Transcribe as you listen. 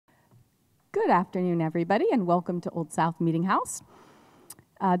Good afternoon, everybody, and welcome to Old South Meeting House.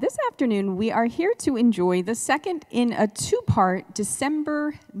 This afternoon, we are here to enjoy the second in a two-part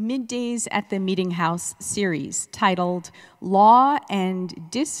December Middays at the Meeting House series titled Law and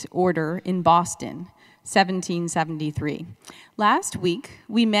Disorder in Boston, 1773. Last week,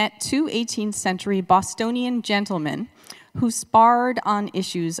 we met two 18th century Bostonian gentlemen who sparred on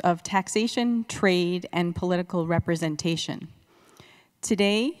issues of taxation, trade, and political representation.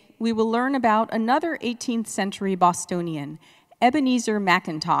 Today, we will learn about another 18th century Bostonian, Ebenezer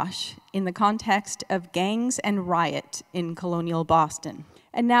Mackintosh, in the context of gangs and riot in colonial Boston.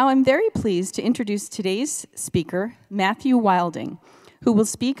 And now I'm very pleased to introduce today's speaker, Matthew Wilding, who will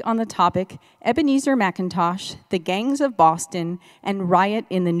speak on the topic, Ebenezer Mackintosh, the Gangs of Boston, and Riot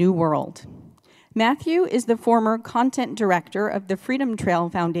in the New World. Matthew is the former content director of the Freedom Trail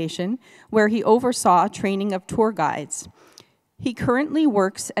Foundation, where he oversaw training of tour guides. He currently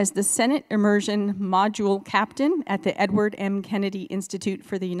works as the Senate Immersion Module Captain at the Edward M. Kennedy Institute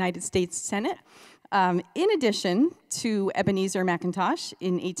for the United States Senate. In addition to Ebenezer Mackintosh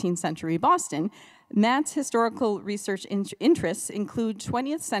in 18th century Boston, Matt's historical research interests include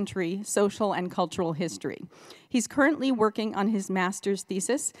 20th century social and cultural history. He's currently working on his master's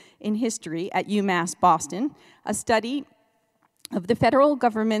thesis in history at UMass Boston, a study of the federal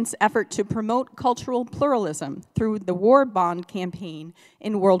government's effort to promote cultural pluralism through the war bond campaign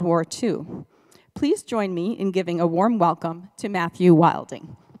in World War II. Please join me in giving a warm welcome to Matthew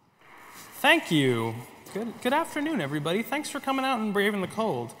Wilding. Thank you. Good afternoon, everybody. Thanks for coming out and braving the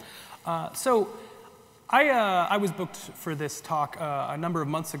cold. I was booked for this talk a number of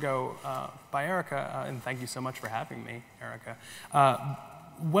months ago by Erica, and thank you so much for having me, Erica.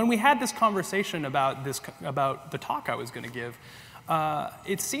 When we had this conversation about the talk I was going to give,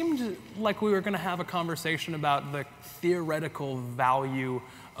 it seemed like we were going to have a conversation about the theoretical value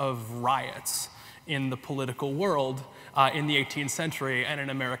of riots in the political world in the 18th century and in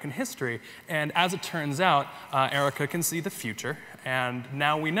American history. And as it turns out, Erica can see the future, and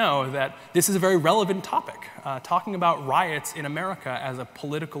now we know that this is a very relevant topic. Talking about riots in America as a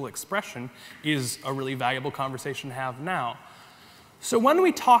political expression is a really valuable conversation to have now. So when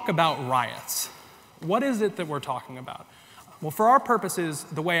we talk about riots, what is it that we're talking about? Well, for our purposes,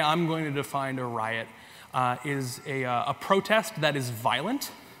 the way I'm going to define a riot is a protest that is violent,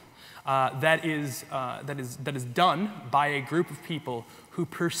 that is done by a group of people who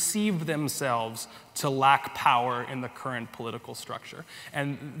perceive themselves to lack power in the current political structure.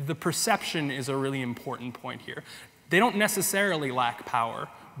 And the perception is a really important point here. They don't necessarily lack power,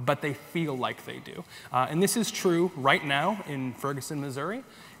 but they feel like they do. And this is true right now in Ferguson, Missouri.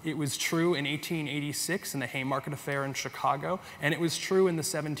 It was true in 1886 in the Haymarket Affair in Chicago, and it was true in the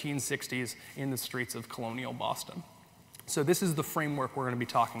 1760s in the streets of colonial Boston. So this is the framework we're going to be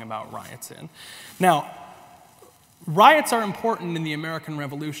talking about riots in. Now, riots are important in the American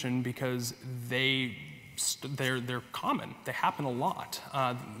Revolution because they're common. They happen a lot.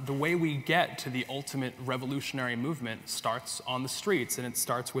 The way we get to the ultimate revolutionary movement starts on the streets, and it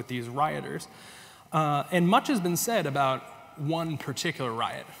starts with these rioters. And much has been said about one particular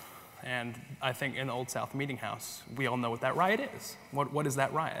riot. And I think in the Old South Meeting House, we all know what that riot is. What is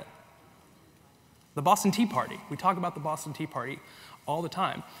that riot? The Boston Tea Party. We talk about the Boston Tea Party all the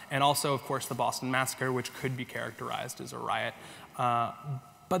time. And also, of course, the Boston Massacre, which could be characterized as a riot.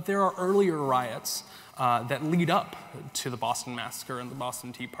 But there are earlier riots that lead up to the Boston Massacre and the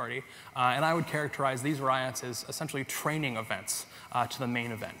Boston Tea Party. And I would characterize these riots as essentially training events to the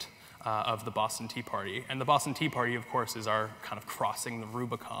main event of the Boston Tea Party. And the Boston Tea Party, of course, is our kind of crossing the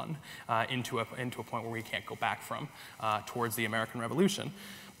Rubicon into a point where we can't go back from towards the American Revolution.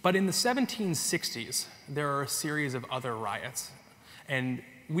 But in the 1760s, there are a series of other riots. And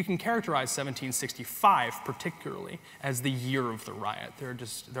we can characterize 1765 particularly as the year of the riot.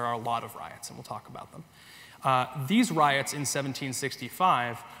 There are a lot of riots, and we'll talk about them. These riots in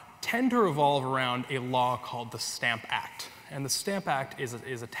 1765 tend to revolve around a law called the Stamp Act. And the Stamp Act is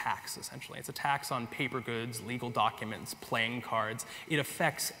a tax, essentially. It's a tax on paper goods, legal documents, playing cards. It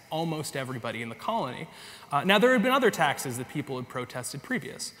affects almost everybody in the colony. Now, there have been other taxes that people had protested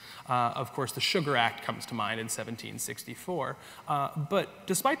previous. Of course, the Sugar Act comes to mind in 1764. But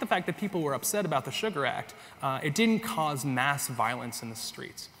despite the fact that people were upset about the Sugar Act, it didn't cause mass violence in the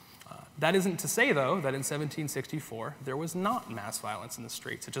streets. That isn't to say, though, that in 1764, there was not mass violence in the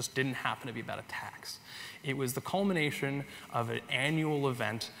streets. It just didn't happen to be about a tax. It was the culmination of an annual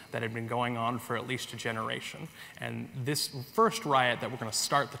event that had been going on for at least a generation. And this first riot that we're going to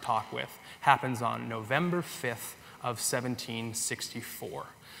start the talk with happens on November 5th of 1764.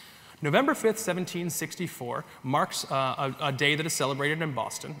 November 5th, 1764 marks a day that is celebrated in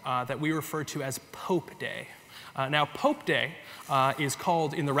Boston that we refer to as Pope Day. Now, Pope Day is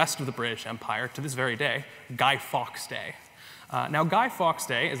called in the rest of the British Empire, to this very day, Guy Fawkes Day. Now, Guy Fawkes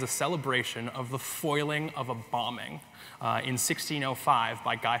Day is a celebration of the foiling of a bombing in 1605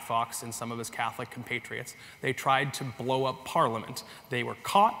 by Guy Fawkes and some of his Catholic compatriots. They tried to blow up Parliament. They were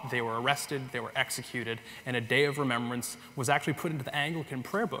caught, they were arrested, they were executed, and a day of remembrance was actually put into the Anglican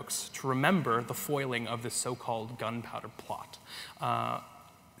prayer books to remember the foiling of this so-called gunpowder plot.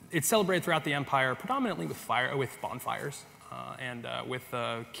 It's celebrated throughout the empire predominantly with bonfires and with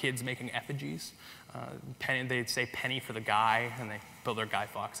kids making effigies. They'd say penny for the guy, and they build their Guy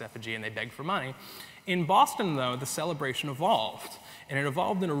Fawkes effigy, and they beg for money. In Boston, though, the celebration evolved, and it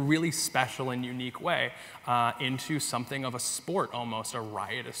evolved in a really special and unique way into something of a sport, almost a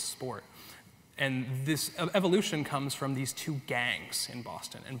riotous sport. And this evolution comes from these two gangs in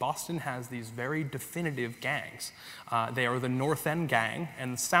Boston. And Boston has these very definitive gangs. They are the North End gang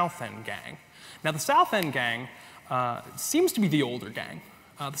and the South End gang. Now, the South End gang seems to be the older gang.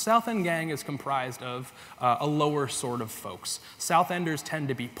 The South End gang is comprised of a lower sort of folks. South Enders tend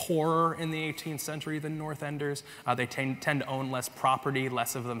to be poorer in the 18th century than North Enders. They tend to own less property.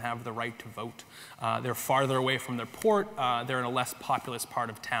 Less of them have the right to vote. They're farther away from their port. They're in a less populous part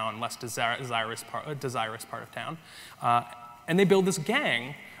of town, less desirous part of town. And they build this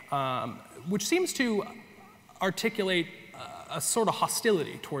gang, which seems to articulate a sort of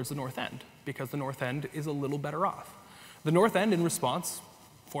hostility towards the North End, because the North End is a little better off. The North End, in response,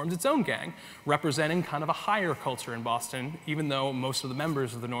 forms its own gang, representing kind of a higher culture in Boston, even though most of the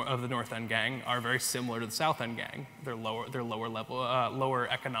members of the North End gang are very similar to the South End gang. They're lower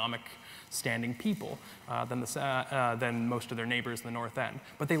economic standing people than most of their neighbors in the North End.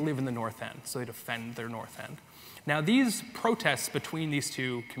 But they live in the North End, so they defend their North End. Now, these protests between these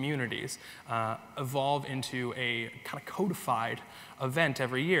two communities evolve into a kind of codified event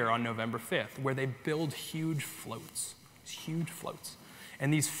every year on November 5th, where they build huge floats,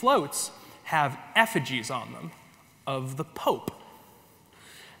 And these floats have effigies on them of the Pope.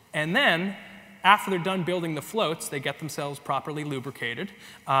 And then, after they're done building the floats, they get themselves properly lubricated,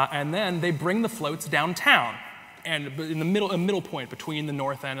 and then they bring the floats downtown, and in a middle point between the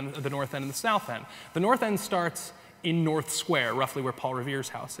North End and the South End. The North End starts in North Square, roughly where Paul Revere's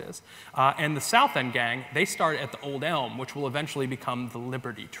house is. And the South End gang, they start at the Old Elm, which will eventually become the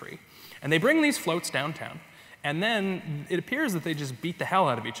Liberty Tree. And they bring these floats downtown. And then it appears that they just beat the hell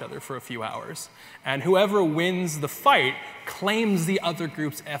out of each other for a few hours. And whoever wins the fight claims the other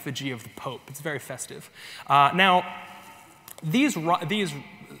group's effigy of the Pope. It's very festive. Now, these kind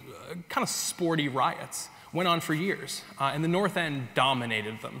of sporty riots went on for years, and the North End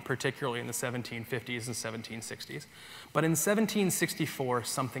dominated them, particularly in the 1750s and 1760s. But in 1764,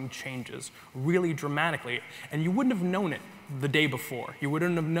 something changes really dramatically, and you wouldn't have known it the day before. You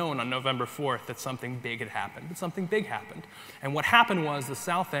wouldn't have known on November 4th that something big had happened, but something big happened. And what happened was the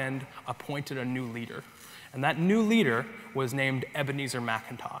South End appointed a new leader, and that new leader was named Ebenezer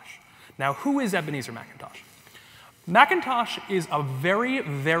Mackintosh. Now, who is Ebenezer Mackintosh? Mackintosh is a very,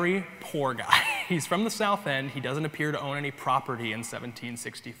 very poor guy. He's from the South End. He doesn't appear to own any property in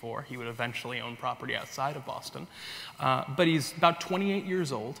 1764. He would eventually own property outside of Boston. But he's about 28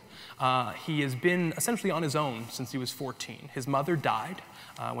 years old. He has been essentially on his own since he was 14. His mother died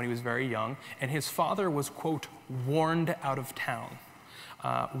when he was very young, and his father was, quote, warned out of town.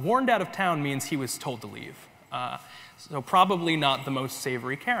 Warned out of town means he was told to leave. So probably not the most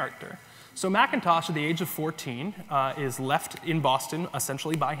savory character. So Mackintosh, at the age of 14, is left in Boston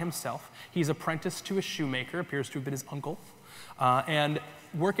essentially by himself. He's apprenticed to a shoemaker, appears to have been his uncle. And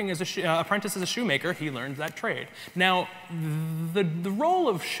working as apprentice as a shoemaker, he learns that trade. Now, the role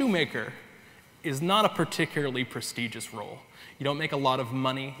of shoemaker is not a particularly prestigious role. You don't make a lot of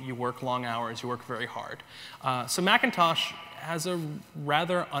money, you work long hours, you work very hard. So Mackintosh has a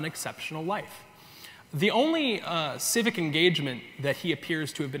rather unexceptional life. The only civic engagement that he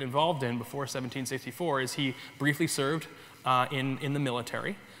appears to have been involved in before 1764 is he briefly served in the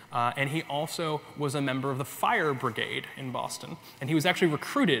military, and he also was a member of the fire brigade in Boston. And he was actually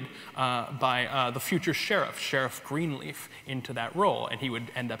recruited by the future sheriff, Sheriff Greenleaf, into that role, and he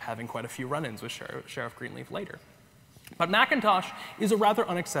would end up having quite a few run-ins with Sheriff Greenleaf later. But Mackintosh is a rather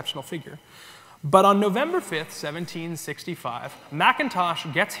unexceptional figure. But on November 5th, 1765,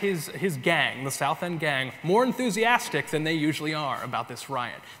 Mackintosh gets his gang, the South End gang, more enthusiastic than they usually are about this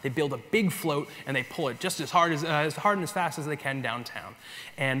riot. They build a big float, and they pull it just as hard and as fast as they can downtown.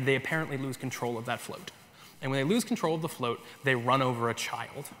 And they apparently lose control of that float. And when they lose control of the float, they run over a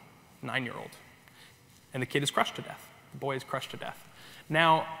child, 9-year-old. And the kid is crushed to death. The boy is crushed to death.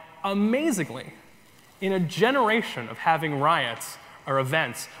 Now, amazingly, in a generation of having riots or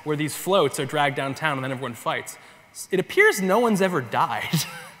events where these floats are dragged downtown and then everyone fights, it appears no one's ever died.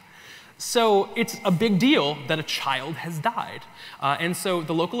 So it's a big deal that a child has died. And so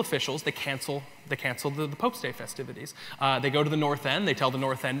the local officials, they cancel the Pope's Day festivities. They go to the North End, they tell the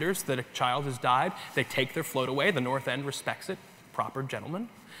North Enders that a child has died, they take their float away, the North End respects it, proper gentlemen.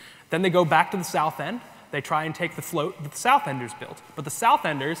 Then they go back to the South End, they try and take the float that the South Enders built. But the South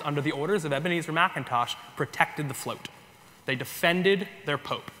Enders, under the orders of Ebenezer Mackintosh, protected the float. They defended their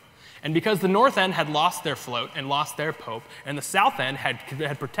Pope. And because the North End had lost their float and lost their Pope, and the South End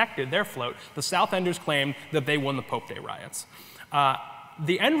had protected their float, the South Enders claimed that they won the Pope Day riots.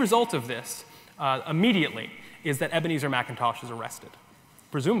 The end result of this, immediately, is that Ebenezer Mackintosh is arrested,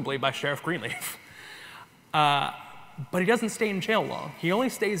 presumably by Sheriff Greenleaf. But he doesn't stay in jail long. He only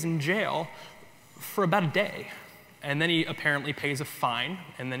stays in jail for about a day. And then he apparently pays a fine,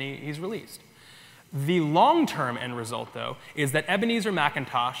 and then he's released. The long-term end result, though, is that Ebenezer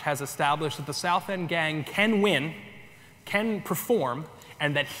Mackintosh has established that the South End gang can win, can perform,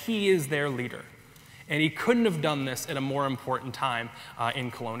 and that he is their leader. And he couldn't have done this at a more important time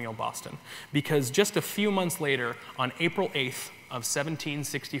in colonial Boston, because just a few months later, on April 8th of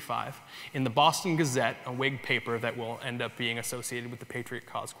 1765, in the Boston Gazette, a Whig paper that will end up being associated with the Patriot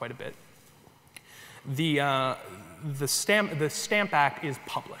cause quite a bit, the Stamp Act is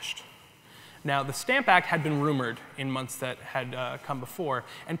published. Now, the Stamp Act had been rumored in months that had come before,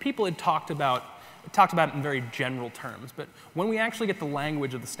 and people had talked about it in very general terms. But when we actually get the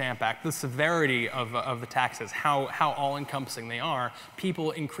language of the Stamp Act, the severity of the taxes, how all-encompassing they are, people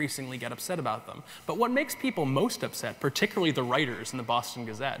increasingly get upset about them. But what makes people most upset, particularly the writers in the Boston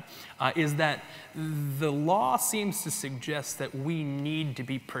Gazette, is that the law seems to suggest that we need to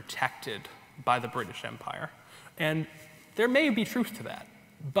be protected by the British Empire. And there may be truth to that.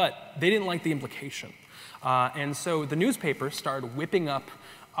 But they didn't like the implication. And so the newspapers started whipping up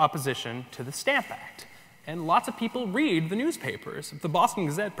opposition to the Stamp Act. And lots of people read the newspapers. The Boston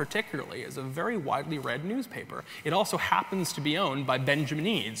Gazette, particularly, is a very widely read newspaper. It also happens to be owned by Benjamin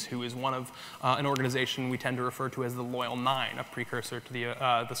Eads, who is one of an organization we tend to refer to as the Loyal Nine, a precursor to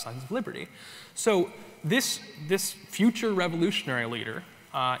the Sons of Liberty. So this future revolutionary leader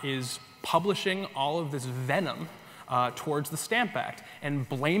is publishing all of this venom towards the Stamp Act and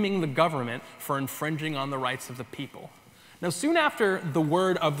blaming the government for infringing on the rights of the people. Now, soon after the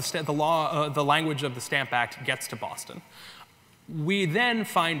word of the language of the Stamp Act gets to Boston, we then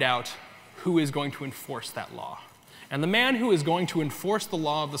find out who is going to enforce that law. And the man who is going to enforce the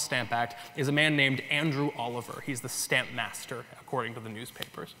law of the Stamp Act is a man named Andrew Oliver. He's the stamp master, according to the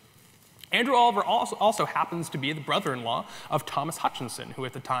newspapers. Andrew Oliver also happens to be the brother-in-law of Thomas Hutchinson, who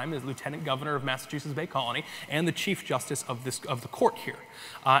at the time is Lieutenant Governor of Massachusetts Bay Colony and the Chief Justice of the court here.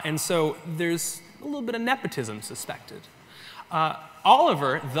 And so there's a little bit of nepotism suspected.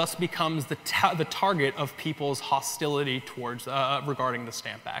 Oliver thus becomes the target of people's hostility towards regarding the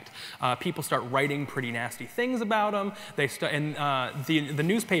Stamp Act. People start writing pretty nasty things about him. The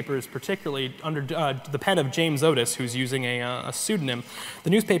newspapers, particularly under the pen of James Otis, who's using a pseudonym, the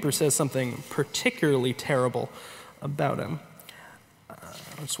newspaper says something particularly terrible about him. I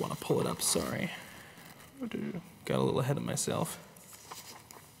just want to pull it up, sorry. Got a little ahead of myself.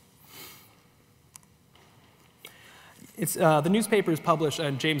 The newspapers publish,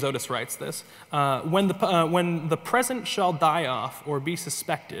 and James Otis writes this, when the present shall die off or be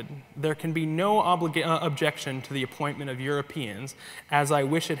suspected, there can be no objection to the appointment of Europeans, as I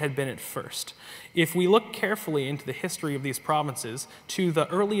wish it had been at first. If we look carefully into the history of these provinces to the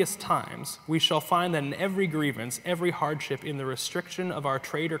earliest times, we shall find that in every grievance, every hardship in the restriction of our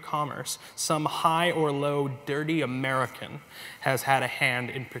trade or commerce, some high or low, dirty American has had a hand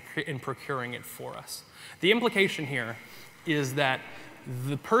in procuring it for us. The implication here is that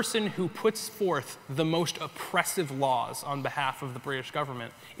the person who puts forth the most oppressive laws on behalf of the British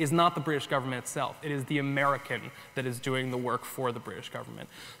government is not the British government itself. It is the American that is doing the work for the British government.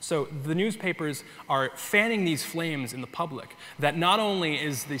 So the newspapers are fanning these flames in the public that not only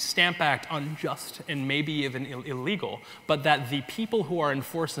is the Stamp Act unjust and maybe even illegal, but that the people who are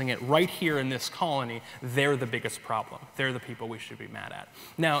enforcing it right here in this colony, they're the biggest problem. They're the people we should be mad at.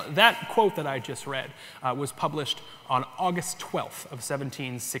 Now, that quote that I just read was published on August 12th of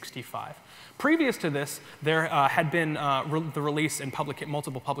 1765. Previous to this, there had been the release in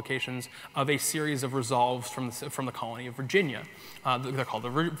multiple publications of a series of resolves from the colony of Virginia. They're called the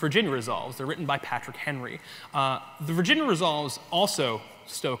Virginia Resolves. They're written by Patrick Henry. The Virginia Resolves also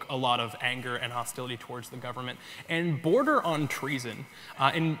stoke a lot of anger and hostility towards the government and border on treason.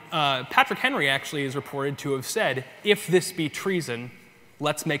 Patrick Henry actually is reported to have said, if this be treason,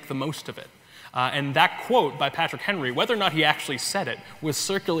 Let's make the most of it. And that quote by Patrick Henry, whether or not he actually said it, was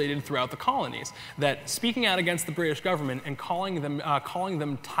circulated throughout the colonies, that speaking out against the British government and calling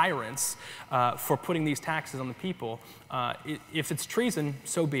them tyrants for putting these taxes on the people, if it's treason,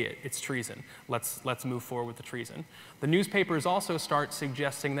 so be it. It's treason. Let's move forward with the treason. The newspapers also start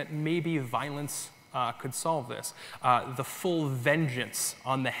suggesting that maybe violence could solve this. The full vengeance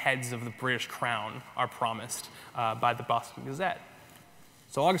on the heads of the British crown are promised by the Boston Gazette.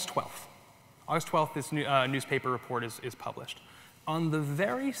 So August 12th. August 12th, this newspaper report is published. On the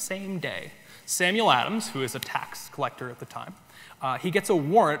very same day, Samuel Adams, who is a tax collector at the time, he gets a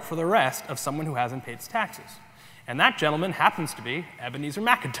warrant for the arrest of someone who hasn't paid his taxes. And that gentleman happens to be Ebenezer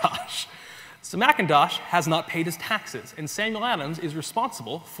Mackintosh. So Mackintosh has not paid his taxes, and Samuel Adams is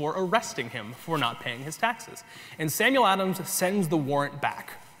responsible for arresting him for not paying his taxes. And Samuel Adams sends the warrant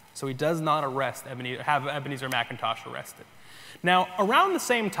back, so he does not have Ebenezer Mackintosh arrested. Now, around the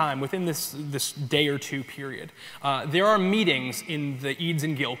same time, within this day or two period, there are meetings in the Eads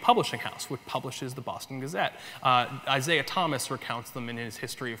and Gill publishing house, which publishes the Boston Gazette. Isaiah Thomas recounts them in his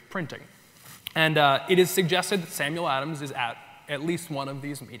History of Printing. And it is suggested that Samuel Adams is at least one of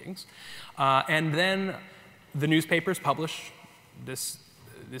these meetings. And then the newspapers publish this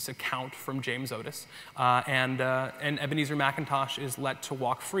account from James Otis, and Ebenezer Mackintosh is let to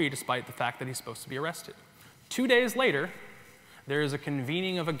walk free despite the fact that he's supposed to be arrested. 2 days later, there is a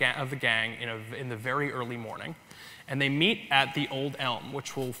convening of the gang in the very early morning, and they meet at the Old Elm,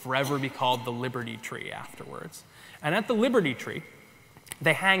 which will forever be called the Liberty Tree afterwards. And at the Liberty Tree,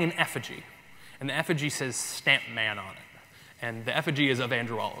 they hang an effigy, and the effigy says "Stamp Man" on it, and the effigy is of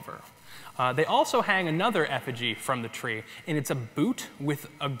Andrew Oliver. They also hang another effigy from the tree, and it's a boot with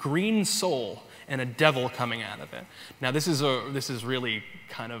a green sole and a devil coming out of it. Now, this is really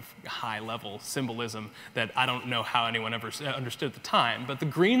kind of high-level symbolism that I don't know how anyone ever understood at the time, but the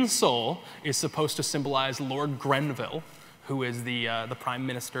green sole is supposed to symbolize Lord Grenville, who is the Prime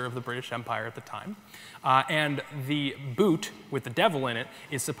Minister of the British Empire at the time. And the boot with the devil in it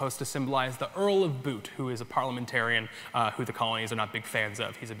is supposed to symbolize the Earl of Bute, who is a parliamentarian who the colonies are not big fans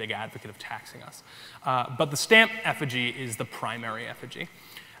of. He's a big advocate of taxing us. But the stamp effigy is the primary effigy.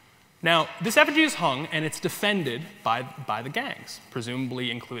 Now, this effigy is hung, and it's defended by the gangs,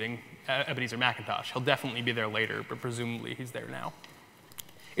 presumably including Ebenezer Mackintosh. He'll definitely be there later, but presumably he's there now.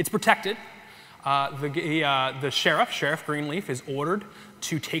 It's protected. The Sheriff Greenleaf, is ordered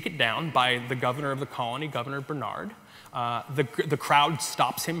to take it down by the governor of the colony, Governor Bernard. The crowd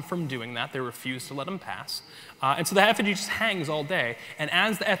stops him from doing that. They refuse to let him pass. And so the effigy just hangs all day. And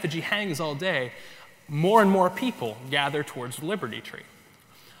as the effigy hangs all day, more and more people gather towards the Liberty Tree.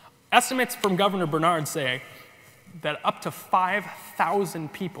 Estimates from Governor Bernard say that up to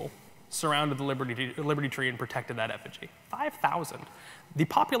 5,000 people surrounded the Liberty Tree and protected that effigy. 5,000. The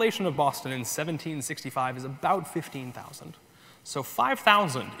population of Boston in 1765 is about 15,000. So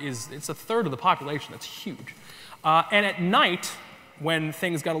 5,000 it's a third of the population. That's huge. And at night, when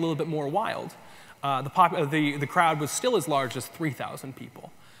things got a little bit more wild, the crowd was still as large as 3,000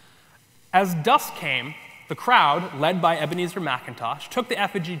 people. As dusk came, the crowd, led by Ebenezer Mackintosh, took the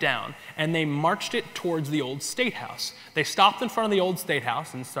effigy down, and they marched it towards the old State House. They stopped in front of the old State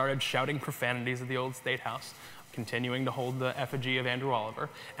House and started shouting profanities at the old State House, continuing to hold the effigy of Andrew Oliver.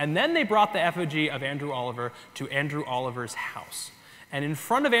 And then they brought the effigy of Andrew Oliver to Andrew Oliver's house. And in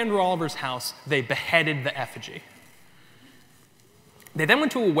front of Andrew Oliver's house, they beheaded the effigy. They then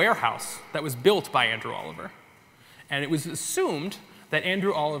went to a warehouse that was built by Andrew Oliver. And it was assumed that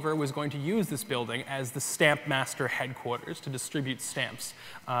Andrew Oliver was going to use this building as the stamp master headquarters to distribute stamps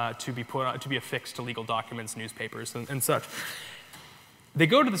to be affixed to legal documents, newspapers, and such. They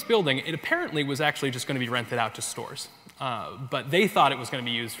go to this building. It apparently was actually just going to be rented out to stores. But they thought it was going to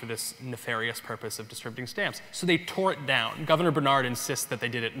be used for this nefarious purpose of distributing stamps. So they tore it down. Governor Bernard insists that they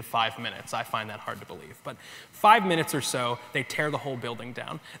did it in 5 minutes. I find that hard to believe. But 5 minutes or so, they tear the whole building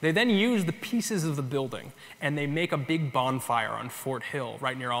down. They then use the pieces of the building, and they make a big bonfire on Fort Hill,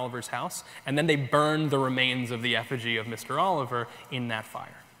 right near Oliver's house. And then they burn the remains of the effigy of Mr. Oliver in that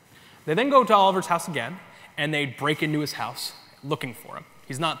fire. They then go to Oliver's house again, and they break into his house looking for him.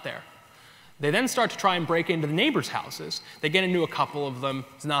 He's not there. They then start to try and break into the neighbors' houses. They get into a couple of them.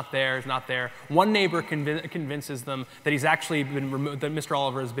 He's not there. He's not there. One neighbor convinces them that he's actually been removed, that Mr.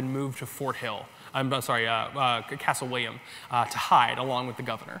 Oliver has been moved to Fort Hill. Castle William, to hide along with the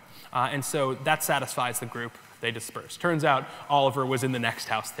governor. And so that satisfies the group. They disperse. Turns out Oliver was in the next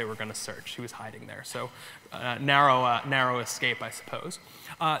house they were going to search. He was hiding there. So narrow escape, I suppose.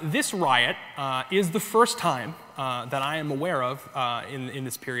 This riot is the first time that I am aware of in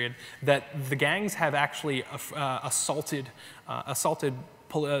this period that the gangs have actually assaulted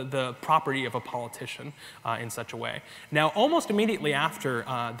the property of a politician in such a way. Now, almost immediately after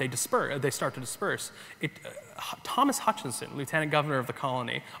they start to disperse, Thomas Hutchinson, lieutenant governor of the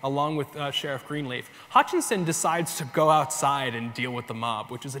colony, along with Sheriff Greenleaf, Hutchinson decides to go outside and deal with the mob,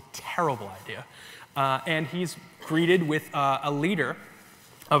 which is a terrible idea. And he's greeted with a leader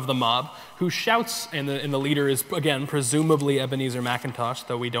of the mob who shouts, and the leader is, again, presumably Ebenezer Mackintosh,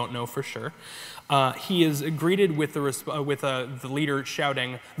 though we don't know for sure. He is greeted with the leader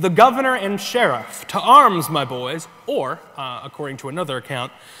shouting, "The governor and sheriff, to arms, my boys," or, according to another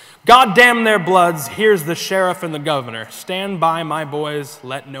account, "God damn their bloods, here's the sheriff and the governor. Stand by, my boys,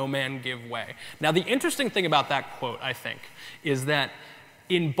 let no man give way." Now, the interesting thing about that quote, I think, is that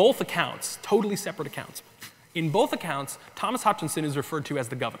in both accounts, totally separate accounts, in both accounts, Thomas Hutchinson is referred to as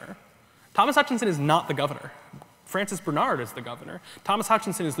the governor. Thomas Hutchinson is not the governor. Francis Bernard is the governor. Thomas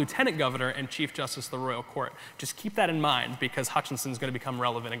Hutchinson is lieutenant governor and chief justice of the royal court. Just keep that in mind, because Hutchinson is going to become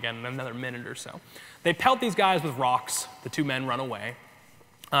relevant again in another minute or so. They pelt these guys with rocks. The two men run away.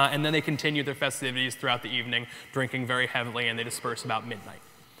 And then they continue their festivities throughout the evening, drinking very heavily, and they disperse about midnight.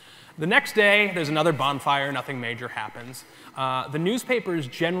 The next day, there's another bonfire. Nothing major happens. The newspapers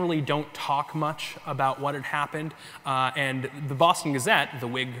generally don't talk much about what had happened, and the Boston Gazette, the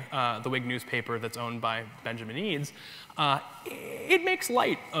Whig newspaper that's owned by Benjamin Eads, it makes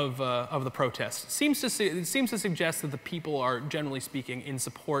light of the protest. It seems to suggest that the people are, generally speaking, in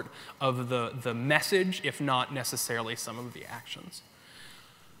support of the message, if not necessarily some of the actions.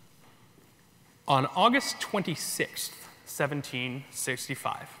 On August 26th,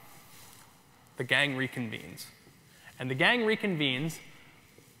 1765, the gang reconvenes. And the gang reconvenes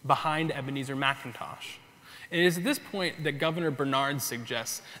behind Ebenezer Mackintosh. It is at this point that Governor Bernard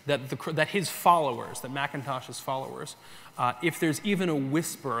suggests that his followers, that Mackintosh's followers, if there's even a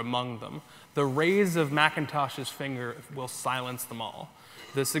whisper among them, the raise of Mackintosh's finger will silence them all.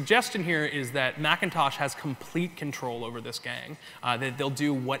 The suggestion here is that Mackintosh has complete control over this gang, that they'll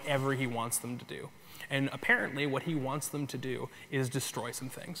do whatever he wants them to do. And apparently what he wants them to do is destroy some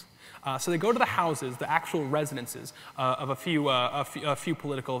things. So they go to the houses, the actual residences of a few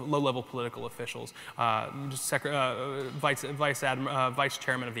low-level political officials. Vice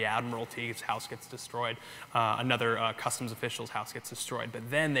chairman of the Admiralty, his house gets destroyed. Another customs official's house gets destroyed. But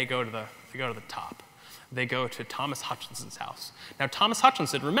then they go to the top. They go to Thomas Hutchinson's house. Now, Thomas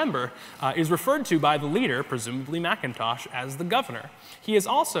Hutchinson, remember, is referred to by the leader, presumably Mackintosh, as the governor. He has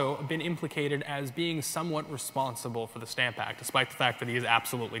also been implicated as being somewhat responsible for the Stamp Act, despite the fact that he is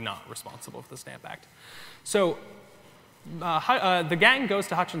absolutely not responsible for the Stamp Act. So the gang goes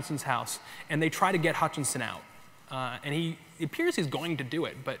to Hutchinson's house, and they try to get Hutchinson out. And it appears he's going to do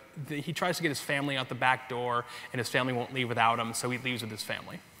it, but he tries to get his family out the back door, and his family won't leave without him, so he leaves with his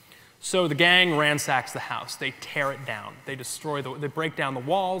family. So the gang ransacks the house. They tear it down. They they break down the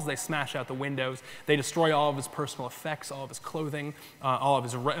walls. They smash out the windows. They destroy all of his personal effects, all of his clothing, all of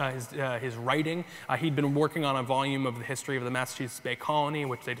his writing. He'd been working on a volume of the history of the Massachusetts Bay Colony,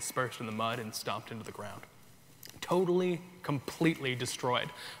 which they dispersed in the mud and stomped into the ground. Totally, completely destroyed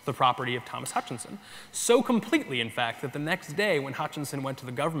the property of Thomas Hutchinson. So completely, in fact, that the next day when Hutchinson went to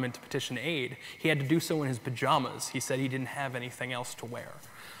the government to petition aid, he had to do so in his pajamas. He said he didn't have anything else to wear.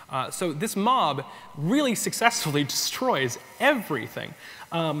 So this mob really successfully destroys everything.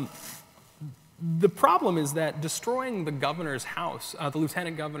 The problem is that destroying the governor's house, the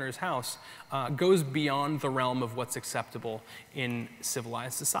lieutenant governor's house, goes beyond the realm of what's acceptable in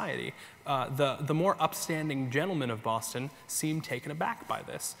civilized society. The more upstanding gentlemen of Boston seem taken aback by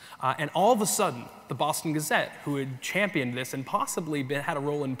this. And all of a sudden, the Boston Gazette, who had championed this and possibly had a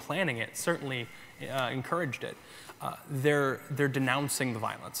role in planning it, certainly encouraged it, they're denouncing the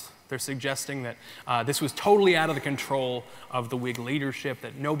violence. They're suggesting that this was totally out of the control of the Whig leadership,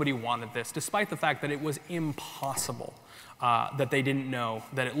 that nobody wanted this, despite the fact that it was impossible that they didn't know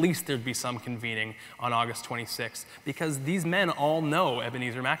that at least there'd be some convening on August 26th, because these men all know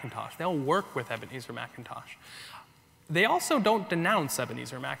Ebenezer Mackintosh. They'll work with Ebenezer Mackintosh. They also don't denounce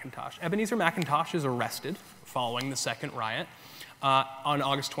Ebenezer Mackintosh. Ebenezer Mackintosh is arrested following the second riot on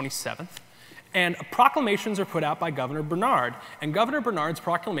August 27th. And proclamations are put out by Governor Bernard. And Governor Bernard's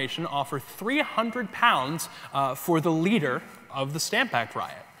proclamation offered £300 for the leader of the Stamp Act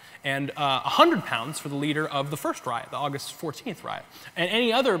riot, and £100 for the leader of the first riot, the August 14th riot. And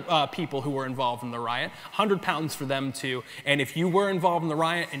any other people who were involved in the riot, £100 for them too. And if you were involved in the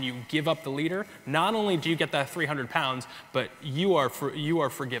riot and you give up the leader, not only do you get that £300, but you are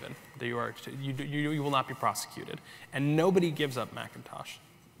forgiven. You will not be prosecuted. And nobody gives up Mackintosh.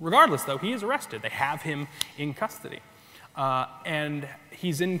 Regardless, though, he is arrested. They have him in custody. And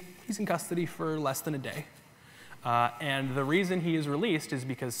he's in custody for less than a day. And the reason he is released is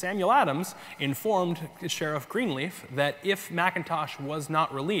because Samuel Adams informed Sheriff Greenleaf that if Mackintosh was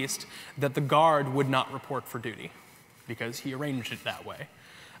not released, that the guard would not report for duty, because he arranged it that way.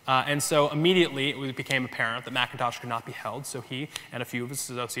 And so immediately it became apparent that Mackintosh could not be held, so he and a few of his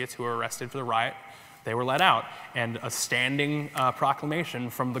associates who were arrested for the riot, they were let out. And a standing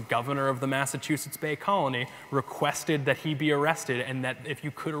proclamation from the governor of the Massachusetts Bay Colony requested that he be arrested, and that if you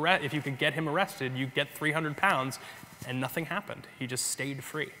could get him arrested, you'd get 300 pounds, and nothing happened. He just stayed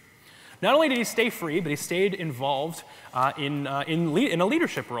free. Not only did he stay free, but he stayed involved in a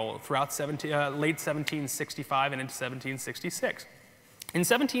leadership role throughout late 1765 and into 1766. In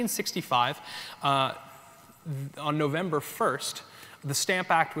 1765, on November 1st, the Stamp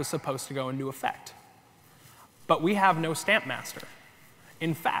Act was supposed to go into effect. But we have no stamp master.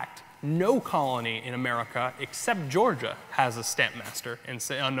 In fact, no colony in America except Georgia has a stamp master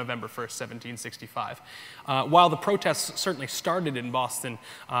on November 1st, 1765. While the protests certainly started in Boston,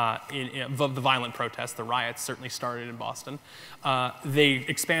 the violent protests, the riots certainly started in Boston, they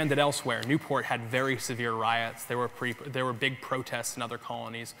expanded elsewhere. Newport had very severe riots. There were big protests in other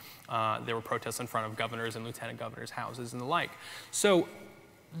colonies. There were protests in front of governors and lieutenant governors' houses and the like. So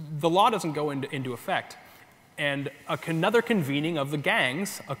the law doesn't go into effect. And another convening of the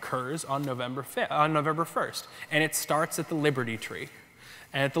gangs occurs on November 1st, and it starts at the Liberty Tree.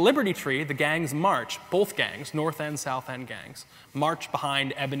 And at the Liberty Tree, the gangs march, both gangs, North End, South End gangs, march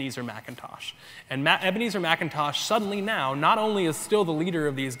behind Ebenezer Mackintosh. And Ebenezer Mackintosh suddenly now not only is still the leader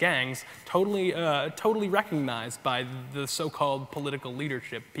of these gangs, totally recognized by the so-called political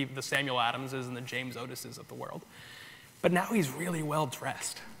leadership, the Samuel Adamses and the James Otises of the world, but now he's really well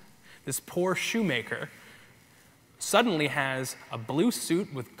dressed. This poor shoemaker suddenly has a blue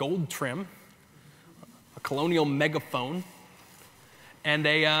suit with gold trim, a colonial megaphone, and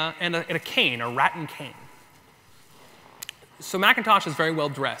a cane, a rattan cane. So Mackintosh is very well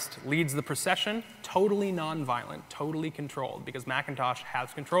dressed, leads the procession, totally nonviolent, totally controlled, because Mackintosh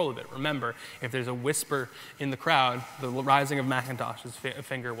has control of it. Remember, if there's a whisper in the crowd, the rising of Mackintosh's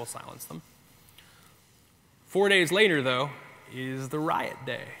finger will silence them. 4 days later, though, is the riot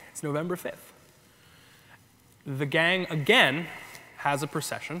day. It's November 5th. The gang, again, has a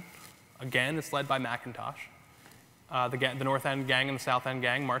procession. Again, it's led by Mackintosh. The North End gang and the South End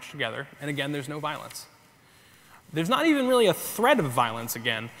gang march together, and again, there's no violence. There's not even really a threat of violence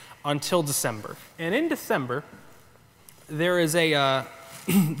again until December. And in December, there is a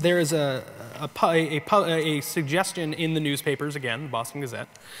suggestion in the newspapers, again, the Boston Gazette,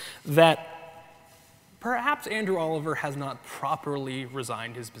 that perhaps Andrew Oliver has not properly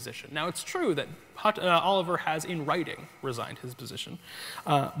resigned his position. Now, it's true that Oliver has, in writing, resigned his position,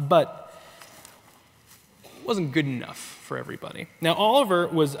 but it wasn't good enough for everybody. Now, Oliver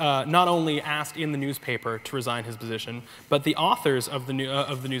was not only asked in the newspaper to resign his position, but the authors of the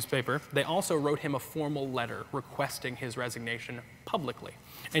newspaper, they also wrote him a formal letter requesting his resignation publicly.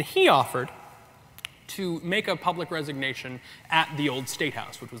 And he offered to make a public resignation at the old State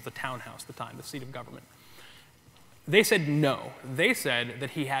House, which was the townhouse at the time, the seat of government. They said no. They said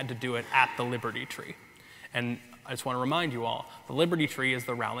that he had to do it at the Liberty Tree. And I just want to remind you all, the Liberty Tree is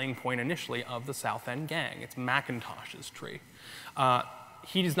the rallying point initially of the South End gang. It's Mackintosh's tree.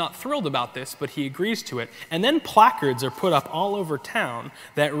 He is not thrilled about this, but he agrees to it. And then placards are put up all over town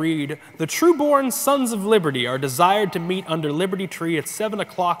that read, "The true-born sons of liberty are desired to meet under Liberty Tree at 7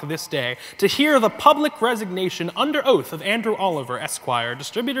 o'clock this day to hear the public resignation under oath of Andrew Oliver, Esquire,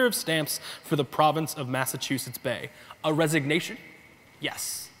 distributor of stamps for the province of Massachusetts Bay." A resignation?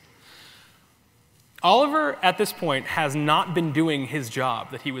 Yes. Oliver, at this point, has not been doing his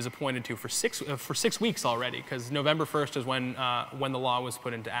job that he was appointed to for 6 weeks already, because November 1st is when the law was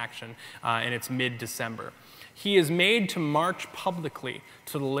put into action, and it's mid-December. He is made to march publicly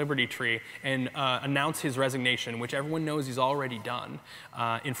to the Liberty Tree and announce his resignation, which everyone knows he's already done,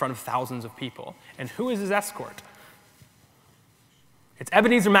 in front of thousands of people. And who is his escort? It's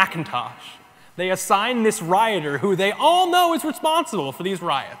Ebenezer Mackintosh. They assign this rioter, who they all know is responsible for these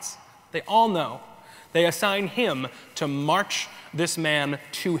riots. They all know. They assign him to march this man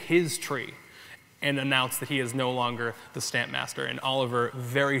to his tree and announce that he is no longer the stamp master. And Oliver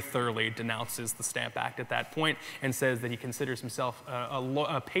very thoroughly denounces the Stamp Act at that point and says that he considers himself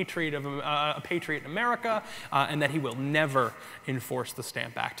a patriot in America, and that he will never enforce the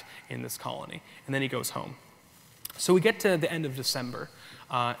Stamp Act in this colony. And then he goes home. So we get to the end of December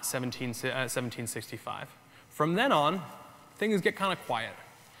 1765. From then on, things get kind of quiet.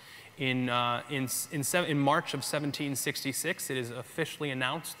 In March of 1766, it is officially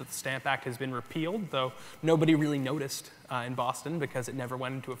announced that the Stamp Act has been repealed, though nobody really noticed in Boston because it never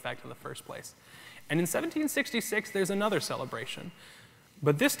went into effect in the first place. And in 1766, there's another celebration.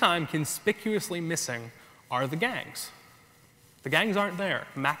 But this time, conspicuously missing are the gangs. The gangs aren't there.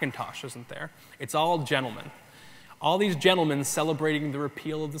 Mackintosh isn't there. It's all gentlemen. All these gentlemen celebrating the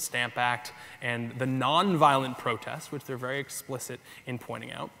repeal of the Stamp Act and the nonviolent protests, which they're very explicit in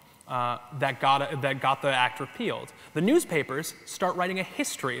pointing out, that got the act repealed. The newspapers start writing a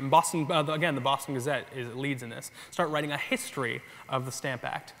history, and Boston, again, the Boston Gazette leads in this, start writing a history of the Stamp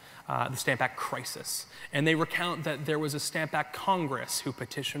Act crisis. And they recount that there was a Stamp Act Congress who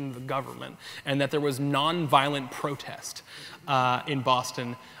petitioned the government, and that there was nonviolent protest in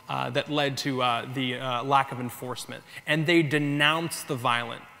Boston that led to the lack of enforcement. And they denounce the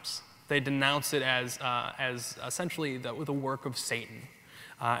violence. They denounce it as essentially the work of Satan.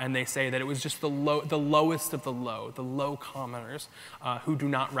 And they say that it was just the lowest of the low commoners who do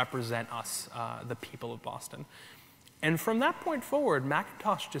not represent us, the people of Boston. And from that point forward,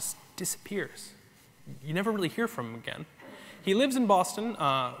 Mackintosh just disappears. You never really hear from him again. He lives in Boston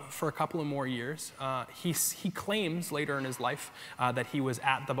for a couple of more years. He claims later in his life that he was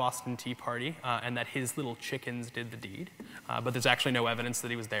at the Boston Tea Party and that his little chickens did the deed. But there's actually no evidence that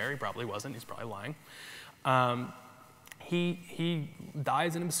he was there. He probably wasn't. He's probably lying. He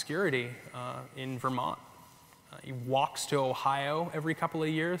dies in obscurity in Vermont. He walks to Ohio every couple of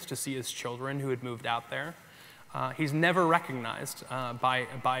years to see his children who had moved out there. He's never recognized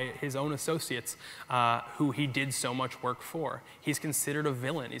by his own associates who he did so much work for. He's considered a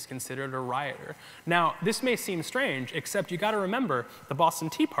villain. He's considered a rioter. Now, this may seem strange, except you got to remember the Boston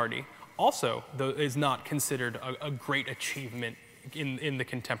Tea Party also is not considered a great achievement in the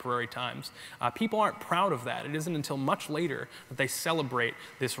contemporary times. People aren't proud of that. It isn't until much later that they celebrate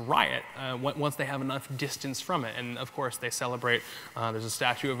this riot once they have enough distance from it. And of course, they celebrate, there's a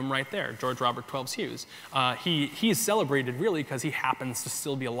statue of him right there, George Robert Twelves Hughes. He is celebrated really because he happens to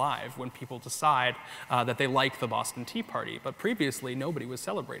still be alive when people decide that they like the Boston Tea Party. But previously, nobody was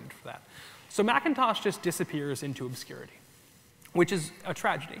celebrated for that. So Mackintosh just disappears into obscurity, which is a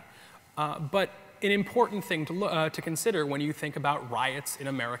tragedy. But an important thing to consider when you think about riots in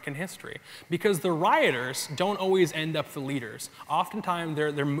American history, because the rioters don't always end up the leaders.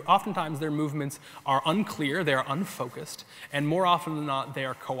 Oftentimes their movements are unclear, they are unfocused, and more often than not, they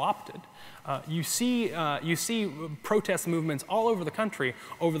are co-opted. You see protest movements all over the country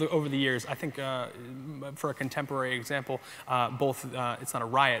over the years. I think for a contemporary example, it's not a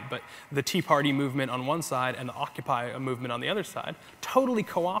riot, but the Tea Party movement on one side and the Occupy movement on the other side, totally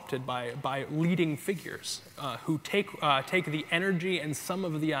co-opted by leading figures who take the energy and some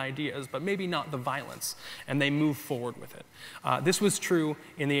of the ideas, but maybe not the violence, and they move forward with it. This was true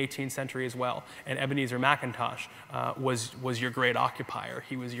in the 18th century as well, and Ebenezer Mackintosh was your great occupier.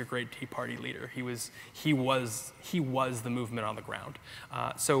 He was your great Tea Party leader. He was the movement on the ground.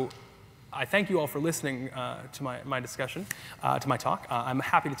 So I thank you all for listening to my discussion, to my talk. I'm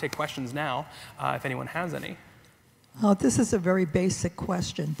happy to take questions now if anyone has any. This is a very basic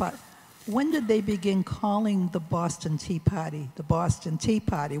question, but when did they begin calling the Boston Tea Party the Boston Tea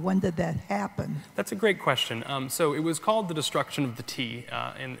Party? When did that happen? That's a great question. So it was called the destruction of the tea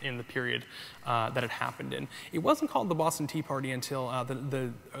in the period that it happened in. It wasn't called the Boston Tea Party until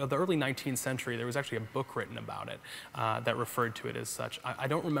the early 19th century. There was actually a book written about it that referred to it as such. I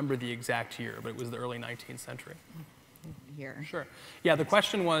don't remember the exact year, but it was the early 19th century. Here. Sure. Yeah, the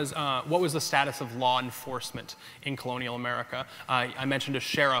question was, what was the status of law enforcement in colonial America? I mentioned a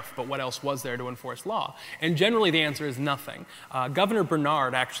sheriff, but what else was there to enforce law? And generally the answer is nothing. Governor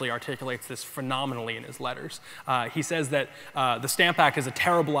Bernard actually articulates this phenomenally in his letters. He says that the Stamp Act is a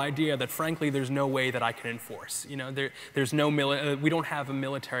terrible idea that frankly there's no way that I can enforce. You know, there's no we don't have a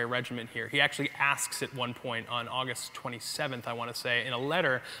military regiment here. He actually asks at one point on August 27th, I want to say, in a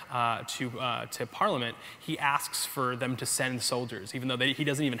letter to Parliament, he asks for them to send soldiers, even though he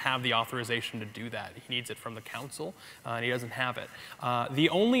doesn't even have the authorization to do that. He needs it from the council, and he doesn't have it. The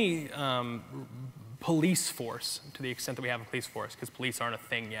only police force, to the extent that we have a police force, because police aren't a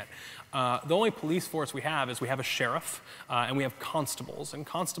thing yet, the only police force we have is we have a sheriff, and we have constables. And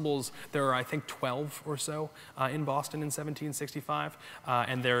constables, there are, I think, 12 or so in Boston in 1765,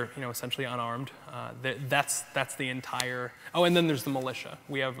 and they're, essentially unarmed. That's the entire. Oh, and then there's the militia.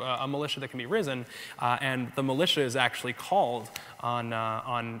 We have a militia that can be risen, and the militia is actually called on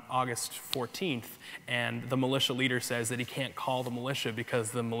August 14th, and the militia leader says that he can't call the militia because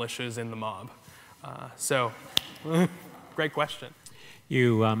the militia is in the mob. Great question.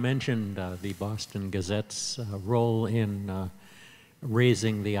 You mentioned the Boston Gazette's role in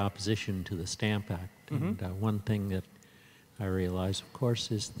raising the opposition to the Stamp Act. Mm-hmm. And one thing that I realize, of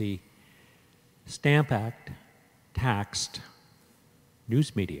course, is the Stamp Act taxed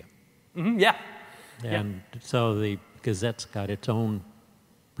news media. Mm-hmm, yeah. And so the Gazette's got its own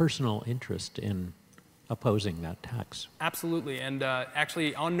personal interest in opposing that tax. Absolutely, and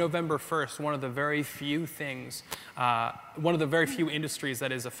actually on November 1st, one of the very few things, one of the very few industries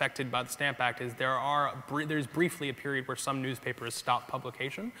that is affected by the Stamp Act is there's briefly a period where some newspapers stop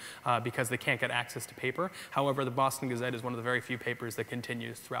publication because they can't get access to paper. However, the Boston Gazette is one of the very few papers that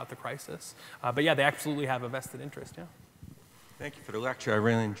continues throughout the crisis. But yeah, they absolutely have a vested interest, yeah. Thank you for the lecture. I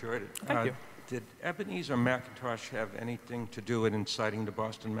really enjoyed it. Thank you. Did Ebenezer Mackintosh have anything to do with inciting the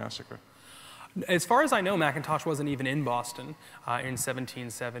Boston Massacre? As far as I know, Mackintosh wasn't even in Boston in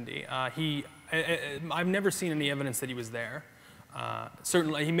 1770. I've never seen any evidence that he was there.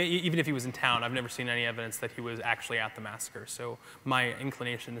 Certainly, even if he was in town, I've never seen any evidence that he was actually at the massacre. So my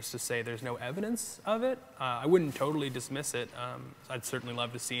inclination is to say there's no evidence of it. I wouldn't totally dismiss it. I'd certainly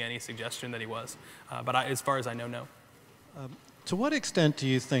love to see any suggestion that he was. But as far as I know, no. To what extent do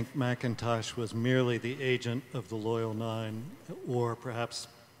you think Mackintosh was merely the agent of the Loyal Nine, or perhaps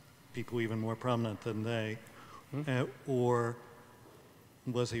people even more prominent than they, or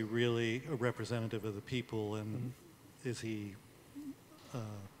was he really a representative of the people, and is he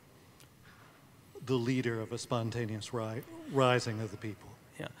the leader of a spontaneous rising of the people?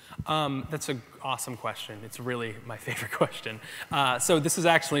 Yeah, that's an awesome question. It's really my favorite question. So this is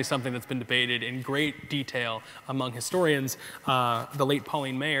actually something that's been debated in great detail among historians. The late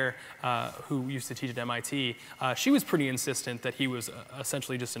Pauline Maier, who used to teach at MIT, she was pretty insistent that he was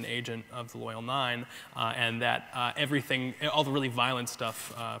essentially just an agent of the Loyal Nine, and that everything, all the really violent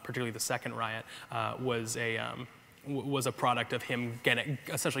stuff, particularly the second riot, was a product of him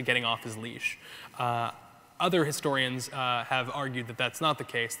essentially getting off his leash. Other historians have argued that that's not the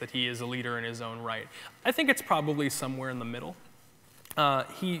case, that he is a leader in his own right. I think it's probably somewhere in the middle. The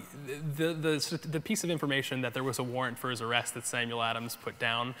piece of information that there was a warrant for his arrest that Samuel Adams put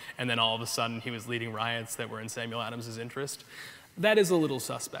down, and then all of a sudden he was leading riots that were in Samuel Adams's interest, that is a little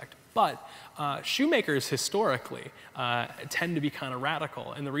suspect. But shoemakers historically tend to be kind of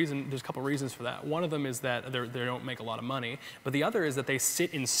radical, and there's a couple reasons for that. One of them is that they don't make a lot of money, but the other is that they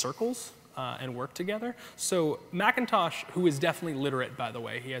sit in circles and work together. So Mackintosh, who is definitely literate, by the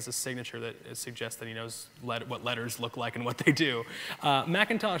way, he has a signature that suggests that he knows what letters look like and what they do.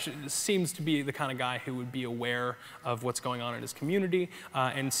 Mackintosh seems to be the kind of guy who would be aware of what's going on in his community,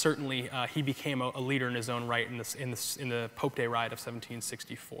 and certainly he became a leader in his own right in the Pope Day riot of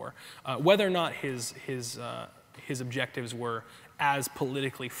 1764. Whether or not his objectives were as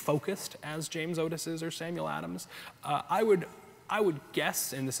politically focused as James Otis's or Samuel Adams, I would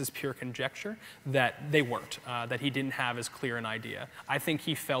guess, and this is pure conjecture, that they weren't, that he didn't have as clear an idea. I think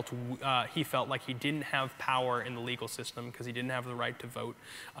he felt like he didn't have power in the legal system because he didn't have the right to vote,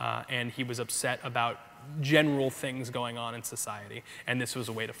 and he was upset about general things going on in society, and this was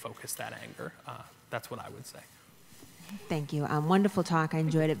a way to focus that anger. That's what I would say. Thank you. Wonderful talk. I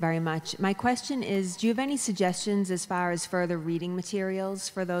enjoyed it very much. My question is, do you have any suggestions as far as further reading materials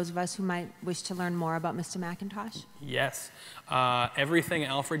for those of us who might wish to learn more about Mr. Mackintosh? Yes. Everything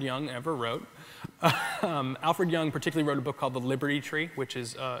Alfred Young ever wrote. Alfred Young particularly wrote a book called The Liberty Tree, which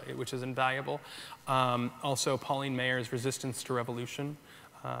is invaluable. Also, Pauline Maier's Resistance to Revolution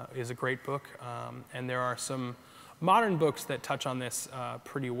is a great book. And there are some modern books that touch on this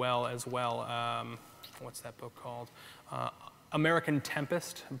pretty well as well. What's that book called? American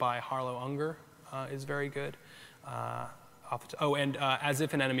Tempest by Harlow Unger is very good. And As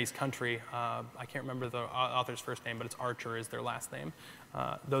If an Enemy's Country, I can't remember the author's first name, but it's Archer is their last name.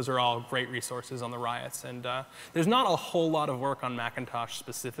 Those are all great resources on the riots. And there's not a whole lot of work on Mackintosh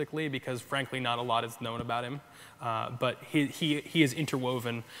specifically because, frankly, not a lot is known about him. But he is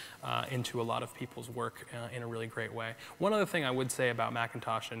interwoven into a lot of people's work in a really great way. One other thing I would say about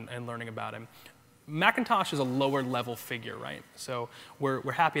Mackintosh and learning about him, Mackintosh is a lower level figure, right? So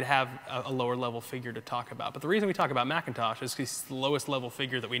we're happy to have a lower level figure to talk about. But the reason we talk about Mackintosh is he's the lowest level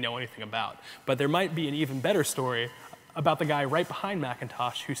figure that we know anything about. But there might be an even better story about the guy right behind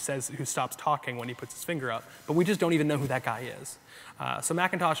Mackintosh who stops talking when he puts his finger up, but we just don't even know who that guy is. So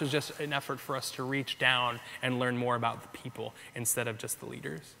Mackintosh is just an effort for us to reach down and learn more about the people instead of just the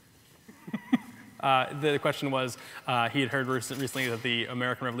leaders. The question was, he had heard recently that the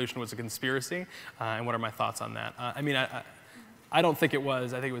American Revolution was a conspiracy, and what are my thoughts on that? I mean, I don't think it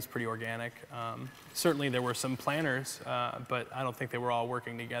was. I think it was pretty organic. Certainly there were some planners, but I don't think they were all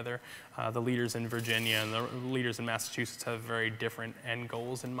working together. The leaders in Virginia and the leaders in Massachusetts have very different end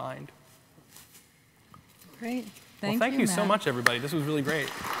goals in mind. Great. Thank you so much, everybody. This was really great.